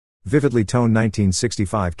Vividly toned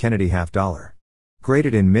 1965 Kennedy half dollar.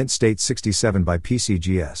 Graded in mint state 67 by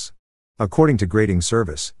PCGS. According to Grading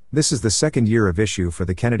Service, this is the second year of issue for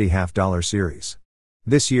the Kennedy half dollar series.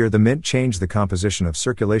 This year the mint changed the composition of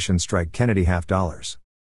circulation strike Kennedy half dollars.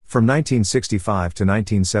 From 1965 to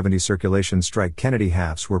 1970 circulation strike Kennedy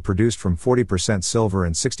halves were produced from 40% silver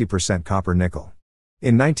and 60% copper nickel.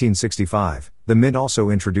 In 1965, the mint also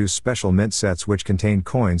introduced special mint sets which contained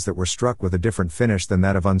coins that were struck with a different finish than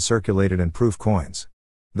that of uncirculated and proof coins.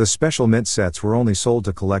 The special mint sets were only sold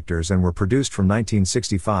to collectors and were produced from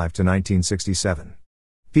 1965 to 1967.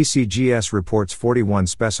 PCGS reports 41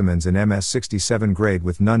 specimens in MS67 grade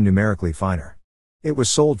with none numerically finer. It was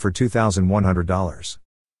sold for $2,100.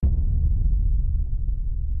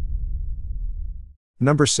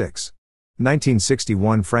 Number 6.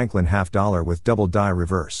 1961 Franklin half dollar with double die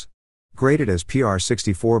reverse. Graded as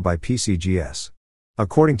PR64 by PCGS.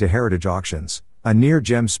 According to Heritage Auctions, a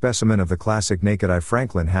near-gem specimen of the classic naked-eye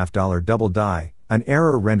Franklin half dollar double die, an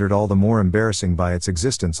error rendered all the more embarrassing by its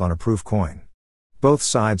existence on a proof coin. Both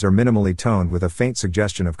sides are minimally toned with a faint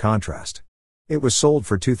suggestion of contrast. It was sold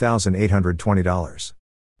for $2,820.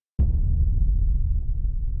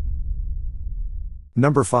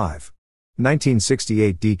 Number 5.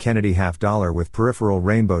 1968 D Kennedy half dollar with peripheral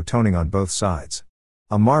rainbow toning on both sides.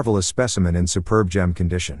 A marvelous specimen in superb gem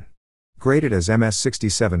condition. Graded as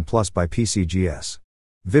MS67 Plus by PCGS.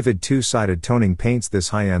 Vivid two-sided toning paints this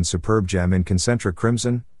high-end superb gem in concentric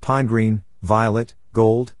crimson, pine green, violet,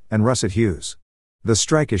 gold, and russet hues. The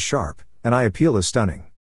strike is sharp, and eye appeal is stunning.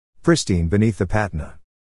 Pristine beneath the patina.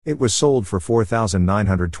 It was sold for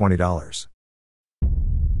 $4,920.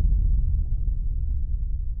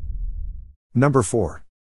 Number 4.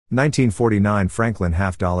 1949 Franklin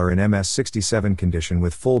half dollar in MS67 condition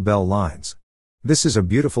with full bell lines. This is a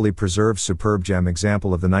beautifully preserved superb gem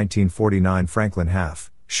example of the 1949 Franklin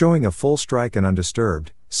half, showing a full strike and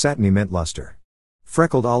undisturbed, satiny mint luster.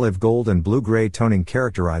 Freckled olive gold and blue-gray toning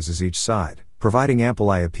characterizes each side, providing ample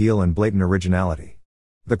eye appeal and blatant originality.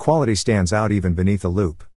 The quality stands out even beneath a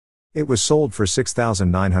loupe. It was sold for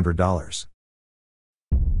 $6,900.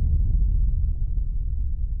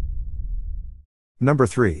 Number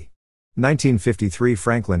 3. 1953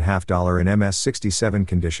 Franklin half dollar in MS67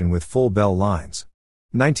 condition with full bell lines.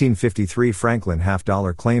 1953 Franklin half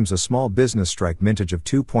dollar claims a small business strike mintage of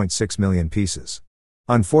 2.6 million pieces.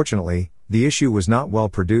 Unfortunately, the issue was not well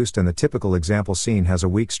produced and the typical example seen has a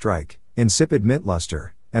weak strike, insipid mint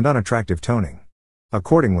luster, and unattractive toning.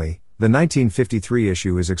 Accordingly, the 1953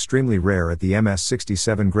 issue is extremely rare at the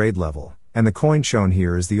MS67 grade level, and the coin shown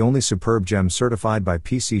here is the only superb gem certified by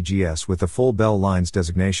PCGS with the full bell lines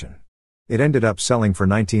designation. It ended up selling for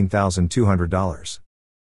 $19,200.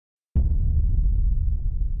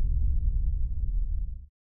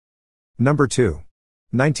 Number 2.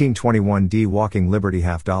 1921 D Walking Liberty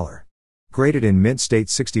half dollar. Graded in mint state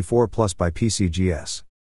 64 plus by PCGS.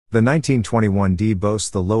 The 1921 D boasts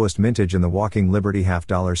the lowest mintage in the Walking Liberty half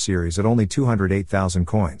dollar series at only 208,000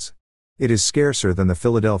 coins. It is scarcer than the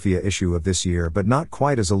Philadelphia issue of this year but not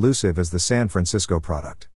quite as elusive as the San Francisco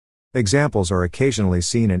product. Examples are occasionally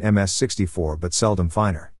seen in MS64 but seldom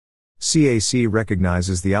finer. CAC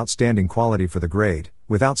recognizes the outstanding quality for the grade,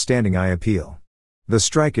 with outstanding eye appeal. The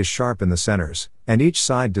strike is sharp in the centers, and each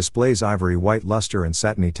side displays ivory white luster and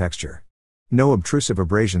satiny texture. No obtrusive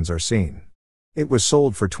abrasions are seen. It was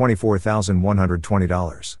sold for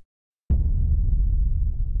 $24,120.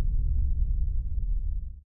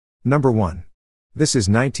 Number 1. This is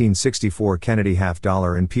 1964 Kennedy half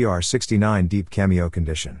dollar in PR69 deep cameo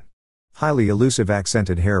condition. Highly elusive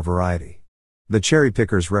accented hair variety. The cherry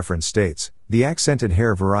picker's reference states, the accented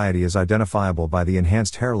hair variety is identifiable by the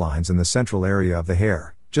enhanced hairlines in the central area of the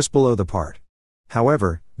hair, just below the part.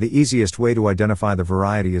 However, the easiest way to identify the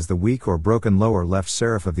variety is the weak or broken lower left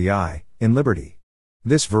serif of the eye, in Liberty.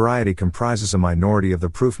 This variety comprises a minority of the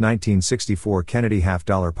proof 1964 Kennedy half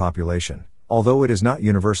dollar population, although it is not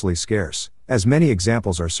universally scarce, as many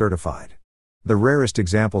examples are certified. The rarest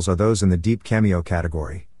examples are those in the deep cameo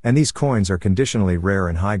category, and these coins are conditionally rare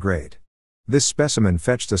and high grade. This specimen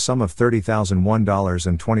fetched a sum of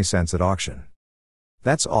 $30,001.20 at auction.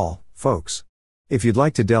 That's all, folks. If you'd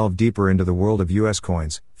like to delve deeper into the world of US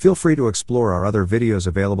coins, feel free to explore our other videos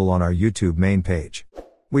available on our YouTube main page.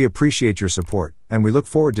 We appreciate your support, and we look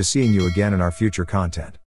forward to seeing you again in our future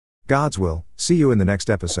content. God's will, see you in the next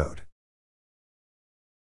episode.